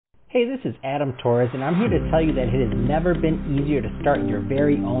Hey, this is Adam Torres, and I'm here to tell you that it has never been easier to start your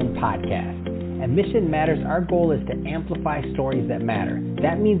very own podcast. At Mission Matters, our goal is to amplify stories that matter.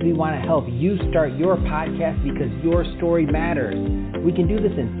 That means we want to help you start your podcast because your story matters. We can do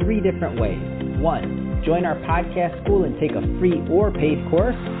this in 3 different ways. 1, join our podcast school and take a free or paid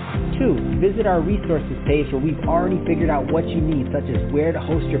course. 2, visit our resources page where we've already figured out what you need, such as where to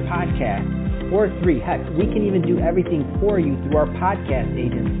host your podcast. Or 3, heck, we can even do everything for you through our podcast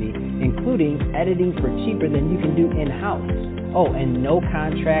agency, including editing for cheaper than you can do in-house. Oh, and no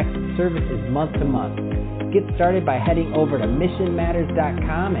contract, services month to month. Get started by heading over to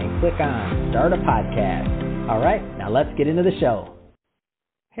missionmatters.com and click on Start a Podcast. All right, now let's get into the show.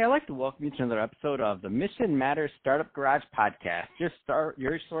 Hey, I'd like to welcome you to another episode of the Mission Matters Startup Garage Podcast,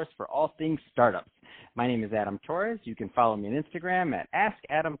 your source for all things startups. My name is Adam Torres. You can follow me on Instagram at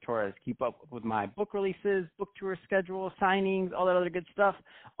AskAdamTorres. Keep up with my book releases, book tour schedule, signings, all that other good stuff.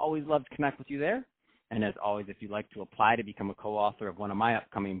 Always love to connect with you there. And as always, if you'd like to apply to become a co-author of one of my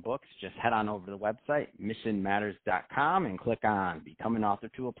upcoming books, just head on over to the website, missionmatters.com, and click on Become an Author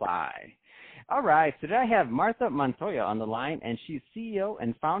to apply. All right, so today I have Martha Montoya on the line, and she's CEO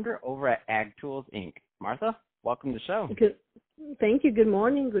and founder over at Agtools Inc. Martha, welcome to the show. Good. Thank you. Good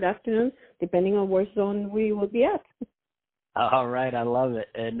morning, good afternoon, depending on what zone we will be at. All right, I love it.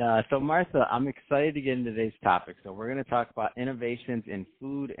 And so, Martha, I'm excited to get into today's topic. So we're going to talk about innovations in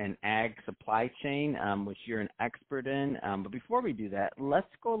food and ag supply chain, which you're an expert in. But before we do that, let's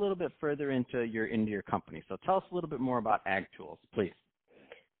go a little bit further into your company. So tell us a little bit more about Agtools, please.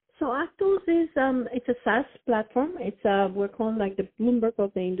 So Agtools is it's a SaaS platform. It's we're calling like the Bloomberg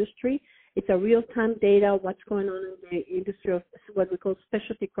of the industry. It's a real-time data of what's going on in the industry of what we call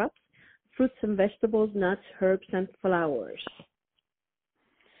specialty crops, fruits and vegetables, nuts, herbs, and flowers.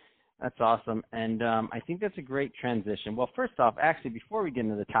 That's awesome, and I think that's a great transition. Well, first off, actually, before we get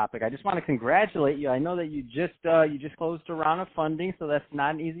into the topic, I just want to congratulate you. I know that you just closed a round of funding, so that's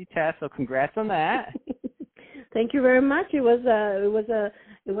not an easy task. So, congrats on that. Thank you very much. It was an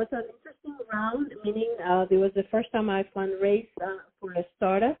interesting round. Meaning, it was the first time I fundraised for a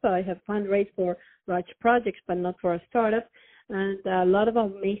startup. I have fundraised for large projects, but not for a startup. And a lot of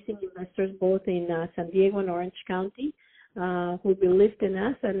amazing investors, both in San Diego and Orange County, who believed in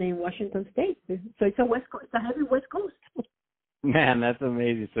us, and in Washington State. So it's a heavy West Coast. Man, that's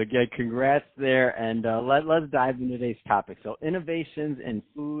amazing. So, again, congrats there, and let's dive into today's topic. So, innovations in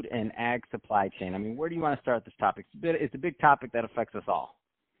food and ag supply chain. I mean, where do you want to start this topic? It's a big topic that affects us all.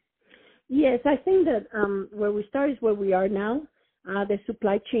 Yes, I think that where we start is where we are now. The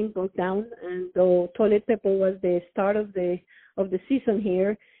supply chain broke down, and though toilet paper was the start of the season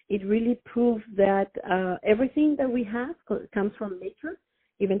here, it really proved that everything that we have comes from nature,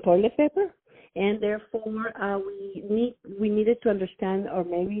 even toilet paper. And therefore, we needed to understand, or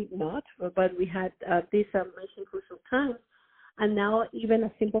maybe not, but we had this mission for some time. And now even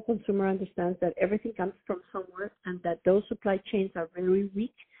a simple consumer understands that everything comes from somewhere and that those supply chains are very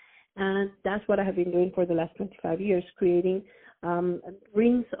weak. And that's what I have been doing for the last 25 years, creating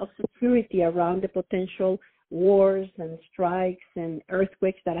rings of security around the potential wars and strikes and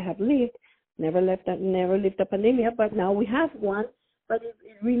earthquakes that I have lived. Never lived a pandemic, but now we have one. But it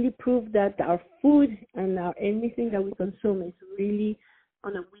really proved that our food and anything that we consume is really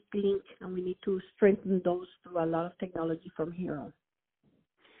on a weak link, and we need to strengthen those through a lot of technology from here on.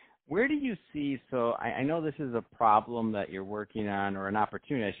 Where do you see, so I know this is a problem that you're working on, or an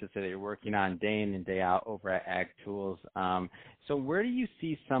opportunity, I should say, that you're working on day in and day out over at Agtools. So where do you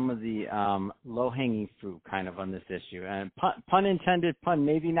see some of the low-hanging fruit kind of on this issue? And pun intended, pun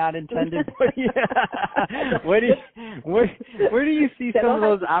maybe not intended, but yeah. Where do you see some of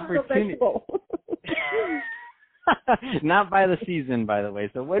those opportunities? Not by the season, by the way.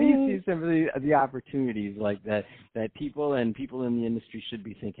 So what do you see some of the opportunities like that people in the industry should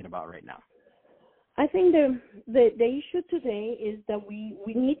be thinking about right now? I think the issue today is that we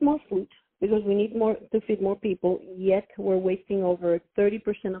need more food because we need more to feed more people, yet we're wasting over 30%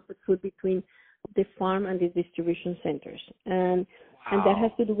 of the food between the farm and the distribution centers. And that has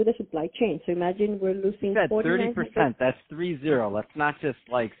to do with the supply chain. So imagine we're losing 30%. That's 30. Let's not just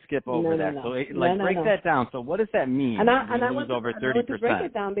skip over that. No. So break that down. So what does that mean? And I want over 30%. I want to break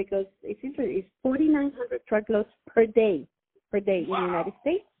it down because it's 4,900 truckloads per day in the United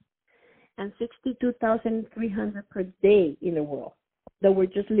States, and 62,300 per day in the world that we're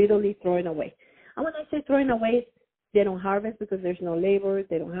just literally throwing away. And when I say throwing away, they don't harvest because there's no labor.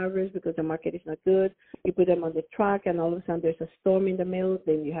 They don't harvest because the market is not good. You put them on the truck, and all of a sudden there's a storm in the middle.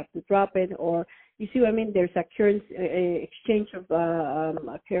 Then you have to drop it, or you see what I mean? There's a currency exchange of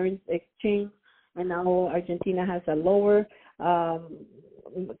currency exchange, and now Argentina has a lower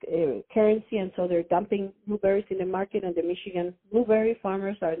currency, and so they're dumping blueberries in the market, and the Michigan blueberry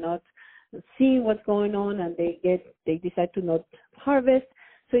farmers are not seeing what's going on, and they decide to not harvest.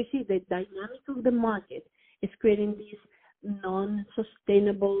 So you see, the dynamic of the market is creating this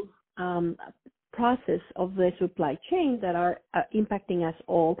non-sustainable process of the supply chain that are impacting us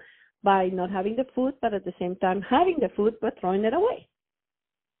all by not having the food, but at the same time having the food but throwing it away.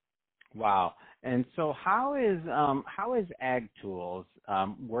 Wow. And so how is Agtools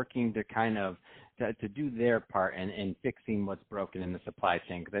working to kind of to do their part in fixing what's broken in the supply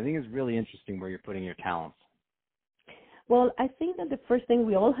chain? Because I think it's really interesting where you're putting your talents. Well, I think that the first thing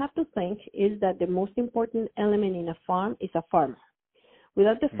we all have to think is that the most important element in a farm is a farmer.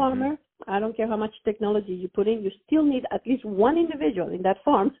 Without the farmer, I don't care how much technology you put in, you still need at least one individual in that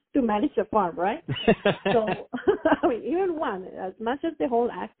farm to manage a farm, right? So, I mean, even one, as much as the whole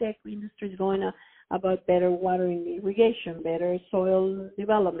ag-tech industry is going about better watering, irrigation, better soil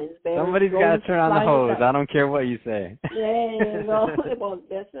development. Somebody's got to turn on the hose. I don't care what you say. Yeah, well,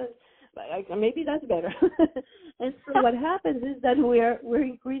 maybe that's better. And so what happens is that we're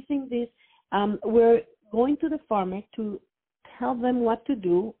increasing this. We're going to the farmer to tell them what to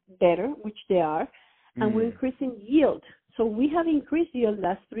do better, which they are, and we're increasing yield. So we have increased yield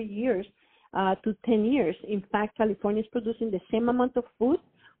last 3 years to 10 years. In fact, California is producing the same amount of food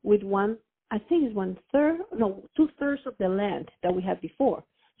with 2/3 of the land that we had before.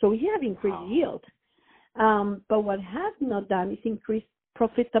 So we have increased yield. But what has not done is increase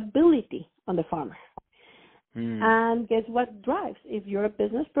profitability on the farmer. And guess what drives? If you're a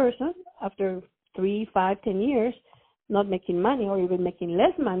business person, after 3, 5, 10 years, not making money or even making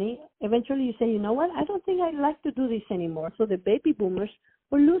less money, eventually you say, you know what, I don't think I'd like to do this anymore. So the baby boomers,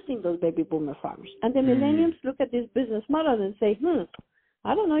 we're losing those baby boomer farmers. And the millennials look at this business model and say,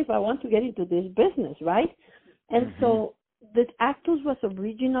 I don't know if I want to get into this business, right? And so the Agtools was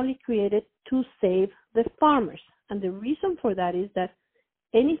originally created to save the farmers. And the reason for that is that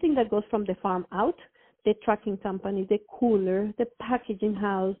anything that goes from the farm out, the trucking company, the cooler, the packaging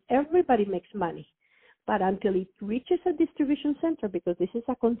house, everybody makes money. But until it reaches a distribution center, because this is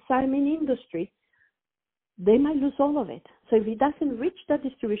a consignment industry, they might lose all of it. So if it doesn't reach that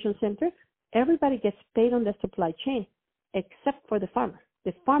distribution center, everybody gets paid on the supply chain, except for the farmer.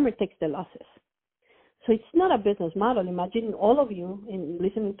 The farmer takes the losses. So it's not a business model. Imagine all of you in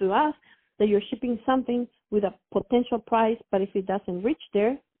listening to us that you're shipping something with a potential price, but if it doesn't reach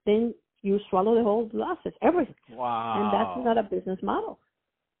there, then you swallow the whole losses, everything. Wow. And that's not a business model.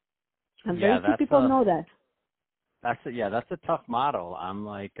 And very few people know that. That's a tough model. I'm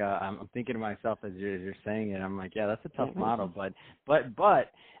like, I'm thinking to myself as you're saying it. I'm like, yeah, that's a tough model. But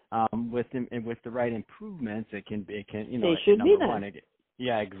with the right improvements, it can you know, it should be that.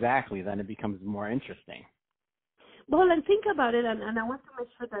 Yeah, exactly. Then it becomes more interesting. Well, and think about it, and I want to make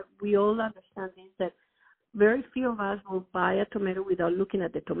sure that we all understand this, that very few of us will buy a tomato without looking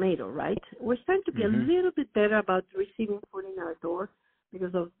at the tomato, right? We're starting to be a little bit better about receiving food in our door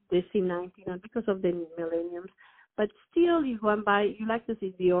because of the C19 and because of the millenniums. But still, you go and buy, you like to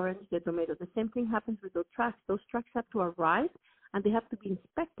see the orange, the tomato. The same thing happens with those trucks. Those trucks have to arrive, and they have to be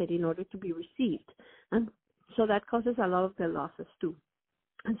inspected in order to be received. And so that causes a lot of the losses, too.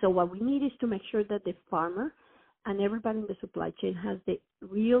 And so what we need is to make sure that the farmer and everybody in the supply chain has the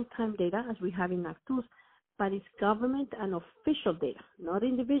real-time data, as we have in Agtools, but it's government and official data, not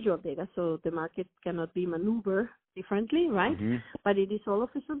individual data, so the market cannot be maneuvered differently, right? But it is all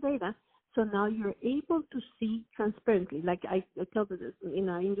official data. So now you're able to see transparently, like I tell this in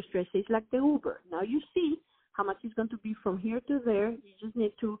our industry, I say it's like the Uber. Now you see how much it's going to be from here to there. You just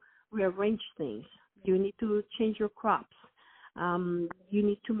need to rearrange things. You need to change your crops. You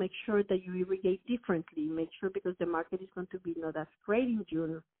need to make sure that you irrigate differently. Make sure, because the market is going to be not as great in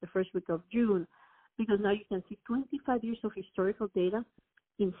June, the first week of June, because now you can see 25 years of historical data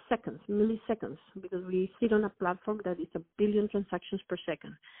in seconds, milliseconds, because we sit on a platform that is 1 billion transactions per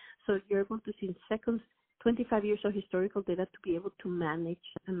second. So you're able to see in seconds 25 years of historical data to be able to manage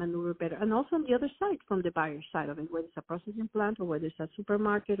and maneuver better. And also on the other side, from the buyer side of it, whether it's a processing plant or whether it's a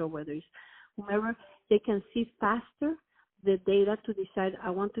supermarket or whether it's whomever, they can see faster the data to decide, I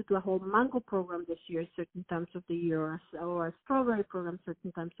want to do a whole mango program this year, certain times of the year, or a strawberry program,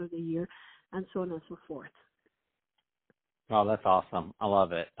 certain times of the year, and so on and so forth. Oh, that's awesome. I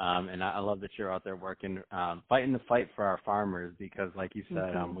love it. And I love that you're out there working, fighting the fight for our farmers because, like you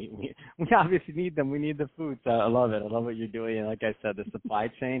said, we obviously need them. We need the food. So I love it. I love what you're doing. And like I said, the supply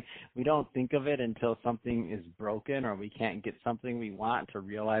chain, we don't think of it until something is broken or we can't get something we want to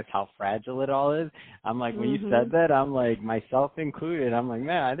realize how fragile it all is. I'm like, when you said that, I'm like, myself included, I'm like,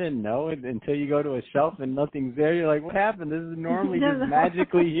 man, I didn't know it until you go to a shelf and nothing's there. You're like, what happened? This is normally just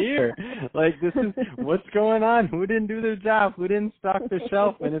magically here. Like, this is, what's going on? Who didn't do their job? Who didn't stock the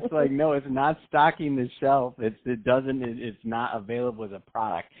shelf? And it's like, no, it's not stocking the shelf. It's not available as a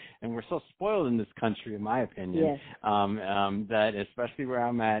product. And we're so spoiled in this country, in my opinion, that especially where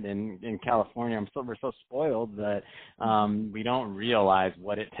I'm at in California, we're so spoiled that we don't realize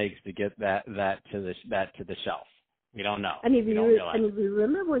what it takes to get that to the shelf. We don't know. And if you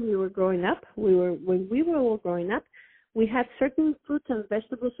remember when you were growing up, when we were all growing up, we had certain fruits and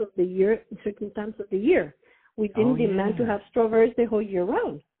vegetables of the year, certain times of the year. We didn't demand to have strawberries the whole year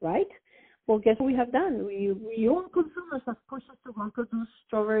round, right? Well, guess what we have done? We all consumers have pushed us to want to produce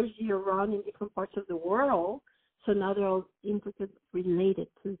strawberries year round in different parts of the world. So now they're all intricately related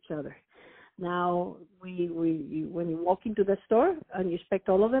to each other. Now, when you walk into the store and you expect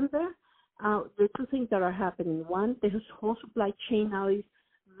all of them there, there are two things that are happening. One, the whole supply chain now is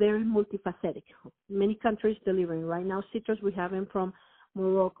very multifaceted. Many countries delivering. Right now, citrus, we have them from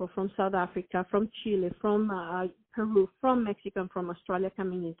Morocco, from South Africa, from Chile, from Peru, from Mexico, and from Australia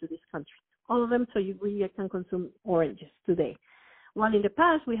coming into this country. All of them, so you really can consume oranges today. While in the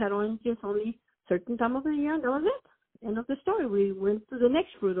past, we had oranges only certain time of the year, and that was it. End of the story. We went to the next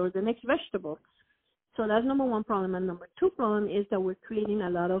fruit or the next vegetable. So that's number one problem. And number two problem is that we're creating a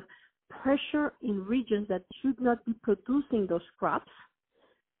lot of pressure in regions that should not be producing those crops,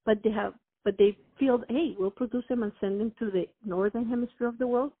 but they feel, hey, we'll produce them and send them to the northern hemisphere of the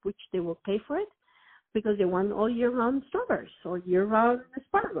world, which they will pay for it because they want all year round strawberries or year round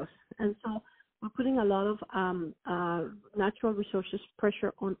asparagus. And so we're putting a lot of natural resources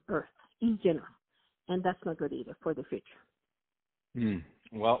pressure on Earth in general, and that's not good either for the future.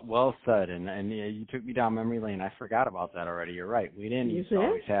 Well said, and you took me down memory lane. I forgot about that already. You're right. We didn't used to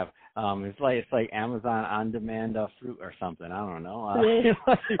always have. It's like Amazon on demand fruit or something. I don't know. It's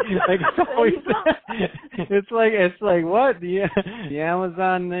like what the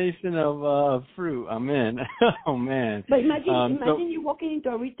Amazon nation of fruit. I'm in. Oh man. But imagine you walking into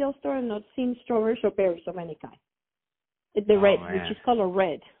a retail store and not seeing strawberries or berries of any kind. The red, which is color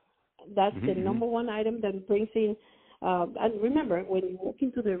red. That's the number one item that brings in. And remember, when you walk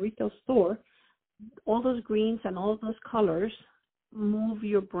into the retail store, all those greens and all those colors move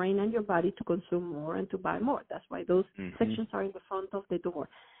your brain and your body to consume more and to buy more. That's why those sections are in the front of the door.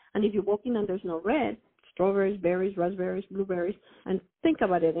 And if you walk in and there's no red, strawberries, berries, raspberries, blueberries, and think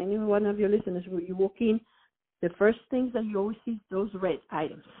about it, any one of your listeners, when you walk in, the first things that you always see, those red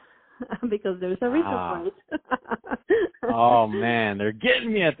items. Because there's a reason for it. Oh, man, they're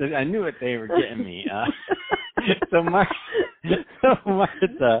getting me I knew it, they were getting me. So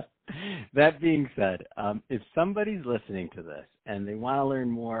Martha, that being said, if somebody's listening to this and they want to learn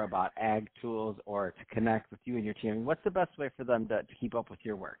more about ag tools or to connect with you and your team, what's the best way for them to keep up with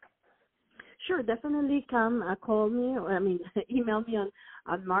your work? Sure, definitely come call me, email me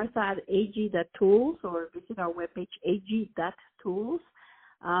on martha@ag.tools or visit our webpage, ag.tools.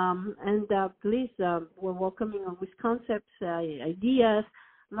 Please, we're welcoming always concepts, ideas.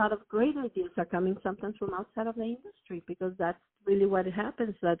 A lot of great ideas are coming sometimes from outside of the industry because that's really what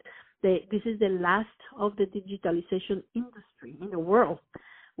happens, that this is the last of the digitalization industry in the world.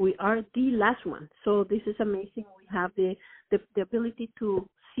 We are the last one. So this is amazing. We have the ability to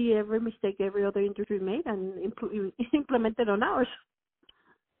see every mistake every other industry made and implement it on ours.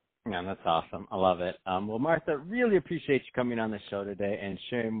 Yeah, that's awesome. I love it. Well, Martha, really appreciate you coming on the show today and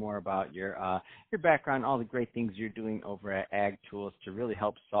sharing more about your background, all the great things you're doing over at Ag Tools to really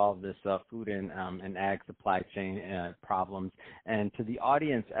help solve this food and ag supply chain problems. And to the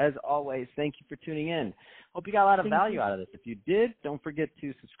audience, as always, thank you for tuning in. Hope you got a lot of value out of this. If you did, don't forget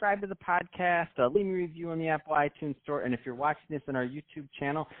to subscribe to the podcast, leave me a review on the Apple iTunes Store, and if you're watching this on our YouTube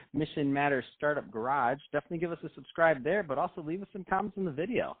channel, Mission Matters Startup Garage, definitely give us a subscribe there, but also leave us some comments in the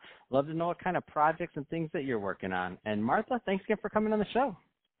video. Love to know what kind of projects and things that you're working on. And Martha, thanks again for coming on the show.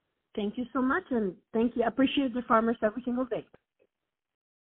 Thank you so much, and thank you. I appreciate the farmers every single day.